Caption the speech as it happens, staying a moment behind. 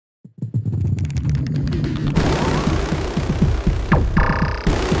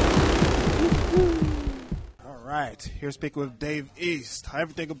right, here speaking with Dave East.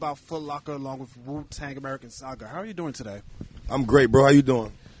 Everything about Foot Locker along with Wu-Tang American Saga. How are you doing today? I'm great, bro. How you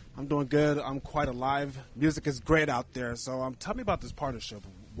doing? I'm doing good. I'm quite alive. Music is great out there. So tell me about this partnership.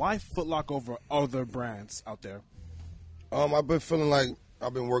 Why Foot Locker over other brands out there? I've been feeling like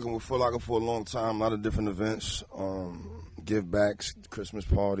I've been working with Foot Locker for a long time. A lot of different events, give backs, Christmas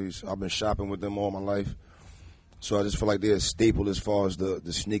parties. I've been shopping with them all my life. So I just feel like they're a staple as far as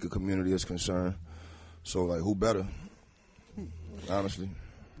the sneaker community is concerned. So, like, who better, honestly?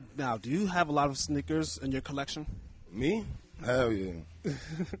 Now, do you have a lot of sneakers in your collection? Me? Hell yeah.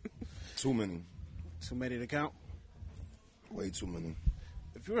 Too many. Too many to count? Way too many.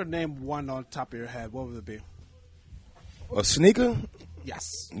 If you were to name one on top of your head, what would it be? A sneaker?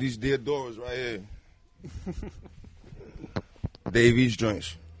 Yes. These Diodoras right here. Dave East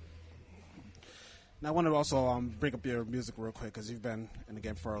joints. Now, I want to also bring up your music real quick because you've been in the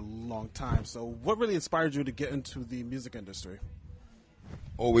game for a long time. So what really inspired you to get into the music industry?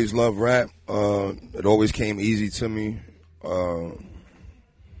 Always loved rap. It always came easy to me.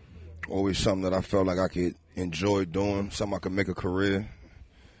 Always something that I felt like I could enjoy doing, something I could make a career.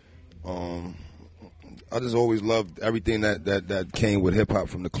 I just always loved everything that came with hip-hop,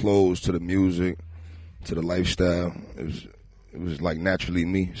 from the clothes to the music to the lifestyle. It was like naturally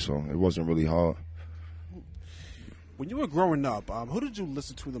me, so it wasn't really hard. When you were growing up, who did you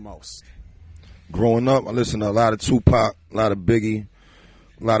listen to the most? Growing up, I listened to a lot of Tupac, a lot of Biggie,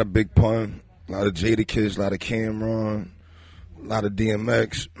 a lot of Big Pun, a lot of Jadakiss, a lot of Cameron, a lot of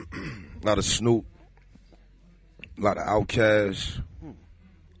DMX, a lot of Snoop, a lot of Outkast,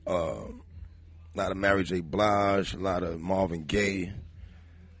 a lot of Mary J. Blige, a lot of Marvin Gaye,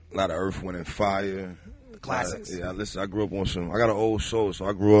 a lot of Earth, Wind and Fire. Classics. I grew up on some. I got an old soul, so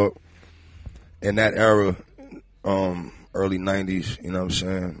I grew up in that era. Early 90s, you know what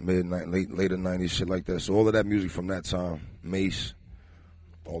I'm saying? Later 90s, shit like that. So all of that music from that time, Mace,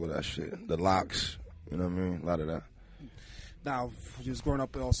 all of that shit. The Locks, you know what I mean? A lot of that. Now, you was growing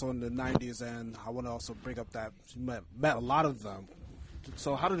up also in the 90s, and I want to also bring up that you met a lot of them.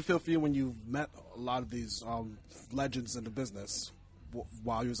 So how did it feel for you when you met a lot of these legends in the business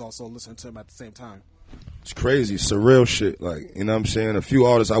while you was also listening to them at the same time? It's crazy, surreal shit. Like, you know what I'm saying? A few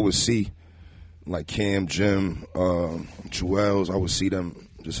artists I would see, like Cam, Jim, Jewels, I would see them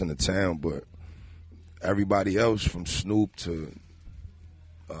just in the town, but everybody else from Snoop to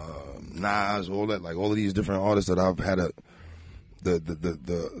Nas, all that, like all of these different artists that I've had the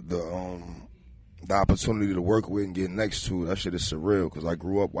opportunity to work with and get next to, that shit is surreal because I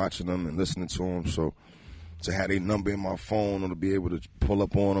grew up watching them and listening to them. So to have a number in my phone or to be able to pull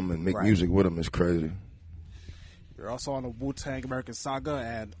up on them and make music with them is crazy. You're also on the Wu-Tang American Saga,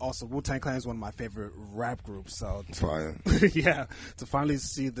 and also Wu-Tang Clan is one of my favorite rap groups. So, Fire. Yeah, to finally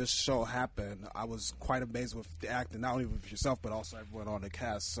see this show happen, I was quite amazed with the acting, not only with yourself, but also everyone on the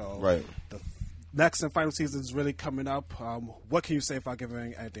cast. So, the next and final season is really coming up. What can you say without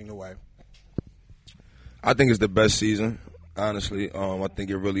giving anything away? I think it's the best season, honestly. I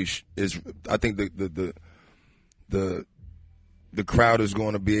think it really is. I think the crowd is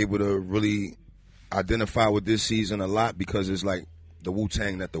going to be able to really identify with this season a lot because it's like the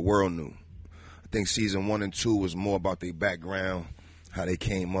Wu-Tang that the world knew. I think season 1 and 2 was more about their background, how they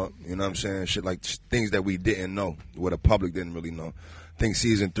came up, you know what I'm saying? Shit like things that we didn't know, what the public didn't really know. I think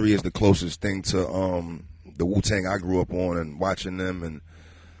season 3 is the closest thing to the Wu-Tang I grew up on and watching them and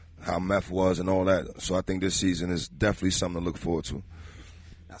how Meth was and all that. So I think this season is definitely something to look forward to.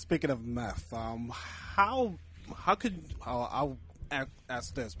 Now, speaking of Meth, how could I'll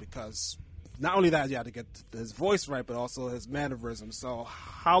ask this because not only that, you had to get his voice right, but also his mannerisms. So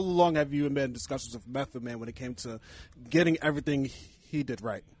how long have you been in discussions with Method Man when it came to getting everything he did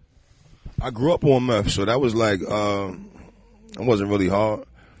right? I grew up on Meth, so that was like, it wasn't really hard.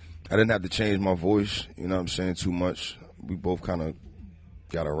 I didn't have to change my voice, you know what I'm saying, too much. We both kind of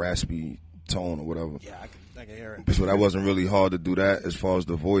got a raspy tone or whatever. Yeah, I can hear it. So that wasn't really hard to do that as far as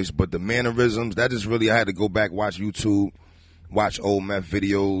the voice. But the mannerisms, that just really, I had to go back, watch YouTube, watch old Meth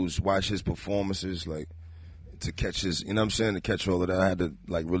videos, watch his performances, like, to catch his, you know what I'm saying, to catch all of that. I had to,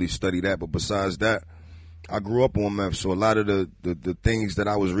 like, really study that. But besides that, I grew up on Meth, so a lot of the things that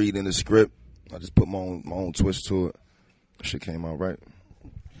I was reading in the script, I just put my own twist to it. Shit came out right.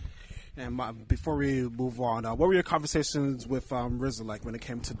 And before we move on, what were your conversations with RZA like when it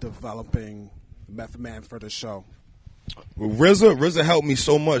came to developing Method Man for the show? Well, RZA helped me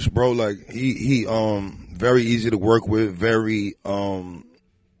so much, bro. Like he very easy to work with, very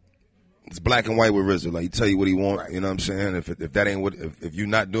it's black and white with RZA. Like he tell you what he want, right. You know what I'm saying? If that ain't what, if you're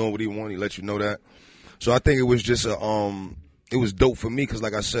not doing what he want, he let you know that. So I think it was just it was dope for me because,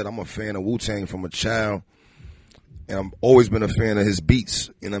 like I said, I'm a fan of Wu-Tang from a child. And I've always been a fan of his beats,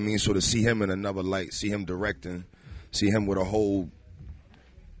 you know what I mean? So to see him in another light, see him directing, see him with a whole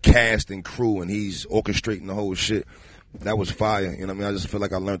cast and crew, and he's orchestrating the whole shit, that was fire, you know what I mean? I just feel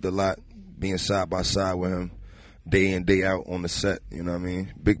like I learned a lot being side by side with him, day in, day out on the set, you know what I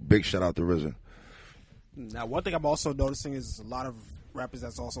mean? Big shout out to RZA. Now, one thing I'm also noticing is a lot of rappers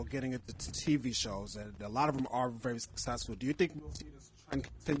that's also getting into TV shows, and a lot of them are very successful. Do you think we'll see this trend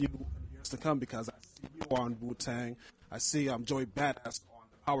continue in years to come? Because I see you on Wu-Tang, I see Joey Badass on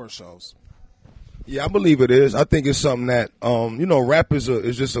the Power shows. Yeah, I believe it is. I think it's something that, rap is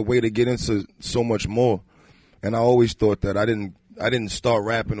just a way to get into so much more. And I always thought that I didn't start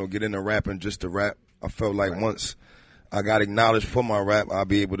rapping or get into rapping just to rap. I felt like once I got acknowledged for my rap, I'll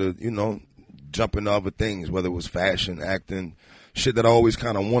be able to, jump into other things, whether it was fashion, acting, shit that I always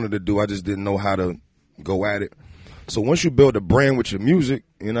kind of wanted to do. I just didn't know how to go at it. So once you build a brand with your music,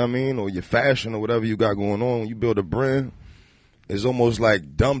 you know what I mean, or your fashion or whatever you got going on, you build a brand, it's almost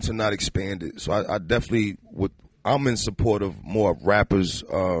like dumb to not expand it. So I definitely I'm in support of more rappers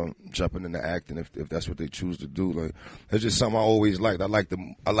jumping into acting if that's what they choose to do. Like, that's just something I always liked. I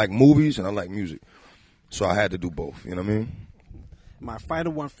like movies and I like music. So I had to do both, you know what I mean? My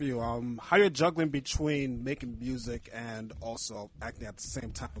final one for you, how you're juggling between making music and also acting at the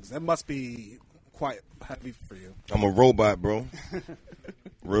same time? Because that must be quite heavy for you. I'm a robot, bro.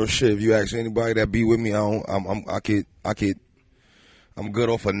 Real shit. If you ask anybody that be with me, I'm good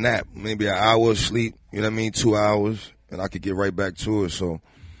off a nap, maybe an hour of sleep, you know what I mean, 2 hours, and I could get right back to it. So,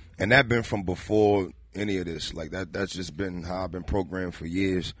 and that been from before any of this. Like that's just been how I've been programmed for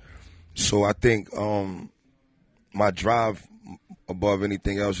years. So I think my drive above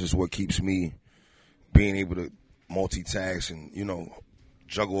anything else is what keeps me being able to multitask and,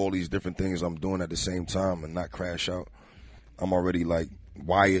 juggle all these different things I'm doing at the same time and not crash out. I'm already like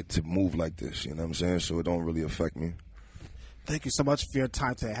wired to move like this, you know what I'm saying? So it don't really affect me. Thank you so much for your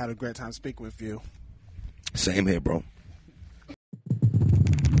time today. I had a great time speaking with you. Same here, bro.